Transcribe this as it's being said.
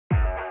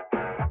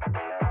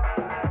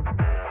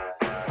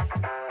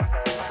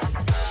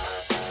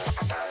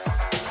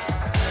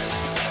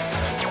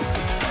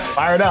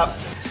Fire it up.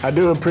 I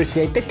do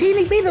appreciate the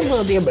teeny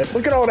little bit.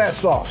 Look at all that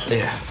sauce.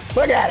 Yeah.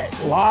 Look at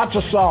it. Lots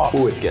of sauce.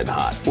 Ooh, it's getting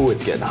hot. Ooh,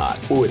 it's getting hot.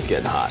 Ooh, it's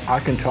getting hot. I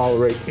can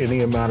tolerate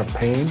any amount of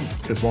pain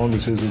as long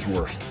as his is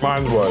worse.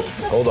 Mine was.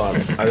 Hold on.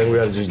 I think we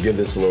gotta just give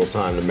this a little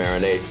time to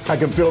marinate. I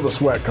can feel the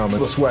sweat coming.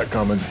 The sweat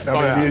coming.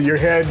 I mean, your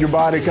head, your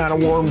body kind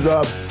of warms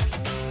up.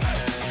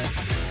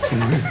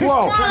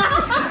 Whoa.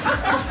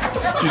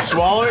 Did you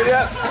swallow it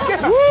yet?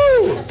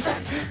 Woo!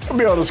 I'll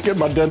be able to skip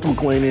my dental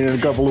cleaning in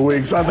a couple of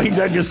weeks. I think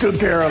that just took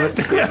care of it.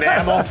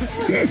 Enamel.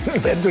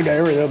 That took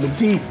everything of the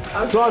teeth.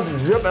 Sauce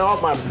is dripping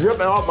off my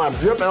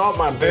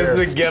This is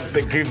the gift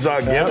that keeps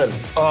on giving.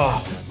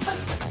 Oh.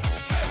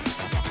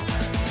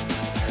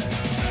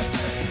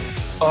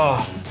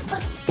 Oh.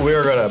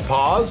 We're gonna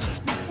pause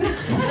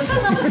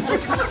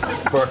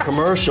for a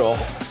commercial.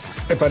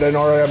 If I didn't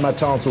already have my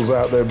tonsils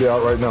out, they'd be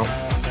out right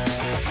now.